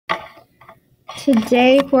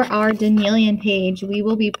Today for our Danielian page, we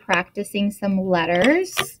will be practicing some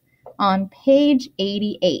letters on page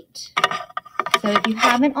 88. So if you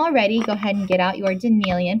haven't already, go ahead and get out your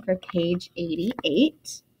Danielian for page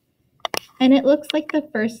 88. And it looks like the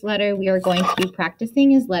first letter we are going to be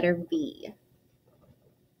practicing is letter V.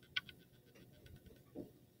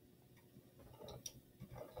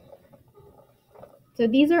 So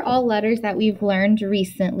these are all letters that we've learned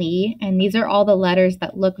recently, and these are all the letters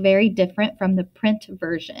that look very different from the print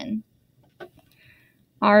version.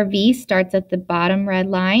 Our V starts at the bottom red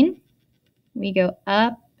line. We go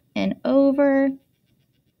up and over,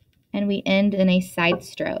 and we end in a side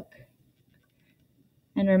stroke.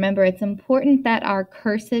 And remember, it's important that our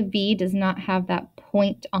cursive V does not have that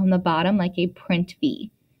point on the bottom like a print V.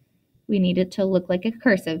 We need it to look like a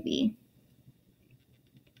cursive V.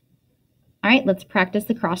 All right, let's practice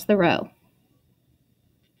across the row.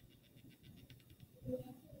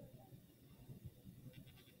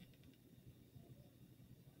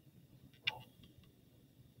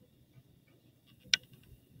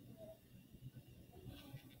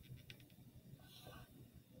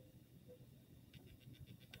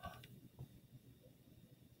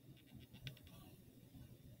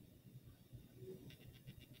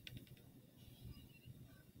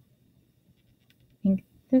 I think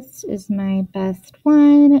this is my best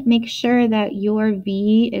one. Make sure that your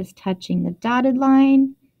V is touching the dotted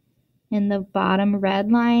line and the bottom red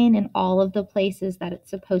line in all of the places that it's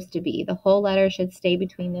supposed to be. The whole letter should stay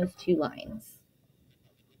between those two lines.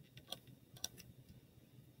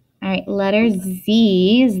 All right, letter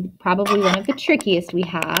Z is probably one of the trickiest we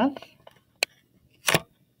have.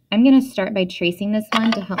 I'm going to start by tracing this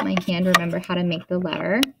one to help my hand remember how to make the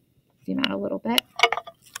letter. Zoom out a little bit.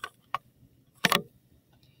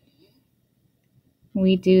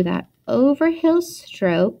 We do that overhill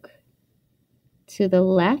stroke to the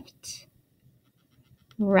left,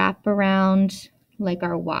 wrap around like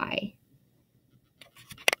our Y.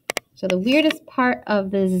 So the weirdest part of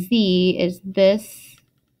the Z is this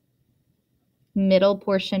middle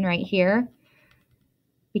portion right here,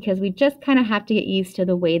 because we just kind of have to get used to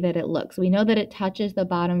the way that it looks. We know that it touches the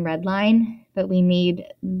bottom red line, but we need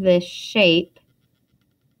this shape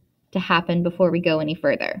to happen before we go any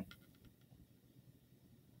further.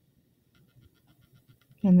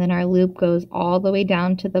 And then our loop goes all the way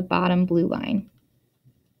down to the bottom blue line.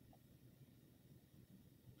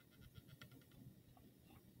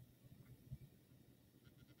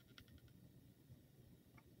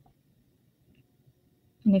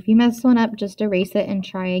 And if you mess one up, just erase it and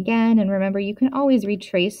try again. And remember, you can always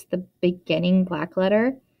retrace the beginning black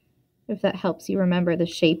letter if that helps you remember the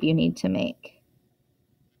shape you need to make.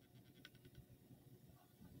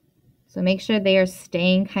 So make sure they are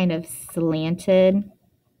staying kind of slanted,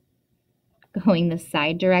 going the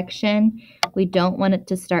side direction. We don't want it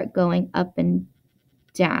to start going up and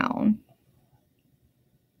down.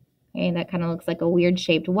 Okay, that kind of looks like a weird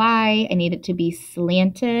shaped Y. I need it to be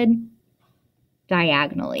slanted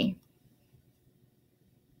diagonally.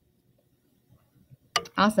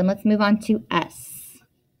 Awesome, let's move on to S.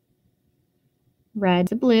 Red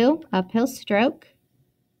to blue, uphill stroke.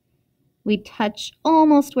 We touch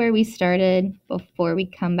almost where we started before we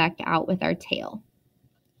come back out with our tail.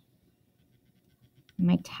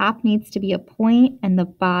 My top needs to be a point and the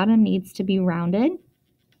bottom needs to be rounded.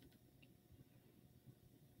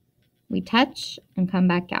 We touch and come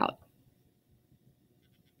back out.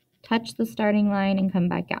 Touch the starting line and come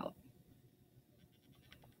back out.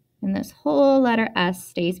 And this whole letter S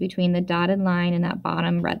stays between the dotted line and that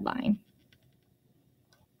bottom red line.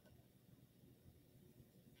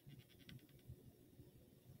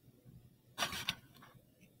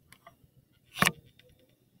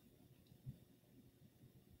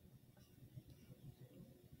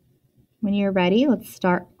 When you're ready, let's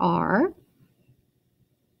start R.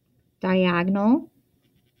 Diagonal,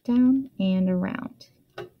 down and around.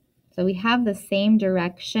 So we have the same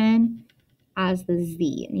direction as the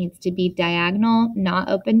Z. It needs to be diagonal, not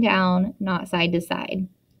up and down, not side to side.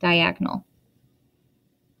 Diagonal.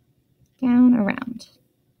 Down, around.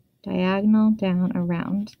 Diagonal, down,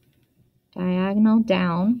 around. Diagonal,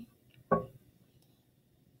 down,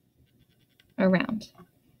 around.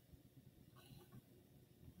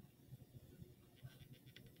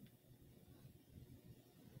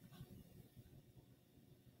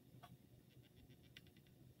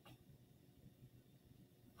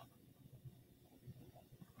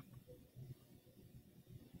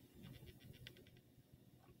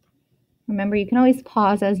 Remember, you can always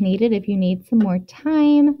pause as needed if you need some more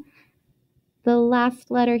time. The last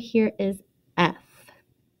letter here is F.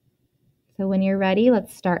 So when you're ready,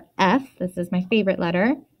 let's start F. This is my favorite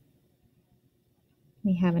letter.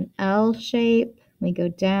 We have an L shape. We go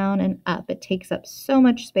down and up. It takes up so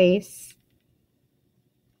much space,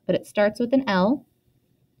 but it starts with an L,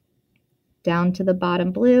 down to the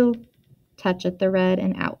bottom blue, touch at the red,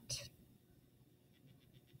 and out.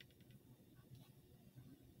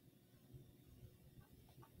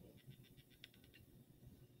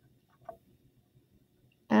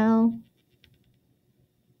 L,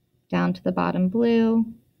 down to the bottom blue,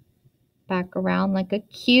 back around like a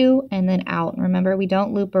Q, and then out. Remember, we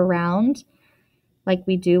don't loop around like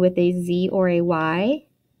we do with a Z or a Y.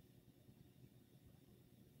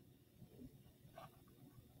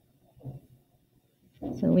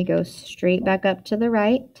 So we go straight back up to the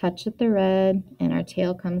right, touch at the red, and our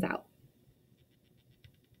tail comes out.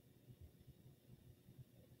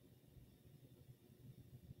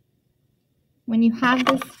 When you have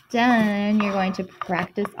this done, you're going to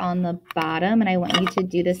practice on the bottom, and I want you to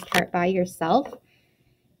do this part by yourself.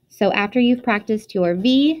 So after you've practiced your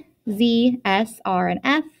V, Z, S, R, and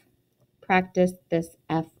F, practice this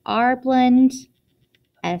FR blend,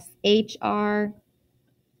 SHR,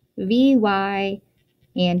 VY,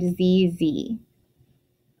 and ZZ.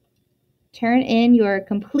 Turn in your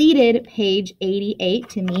completed page 88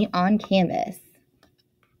 to me on Canvas.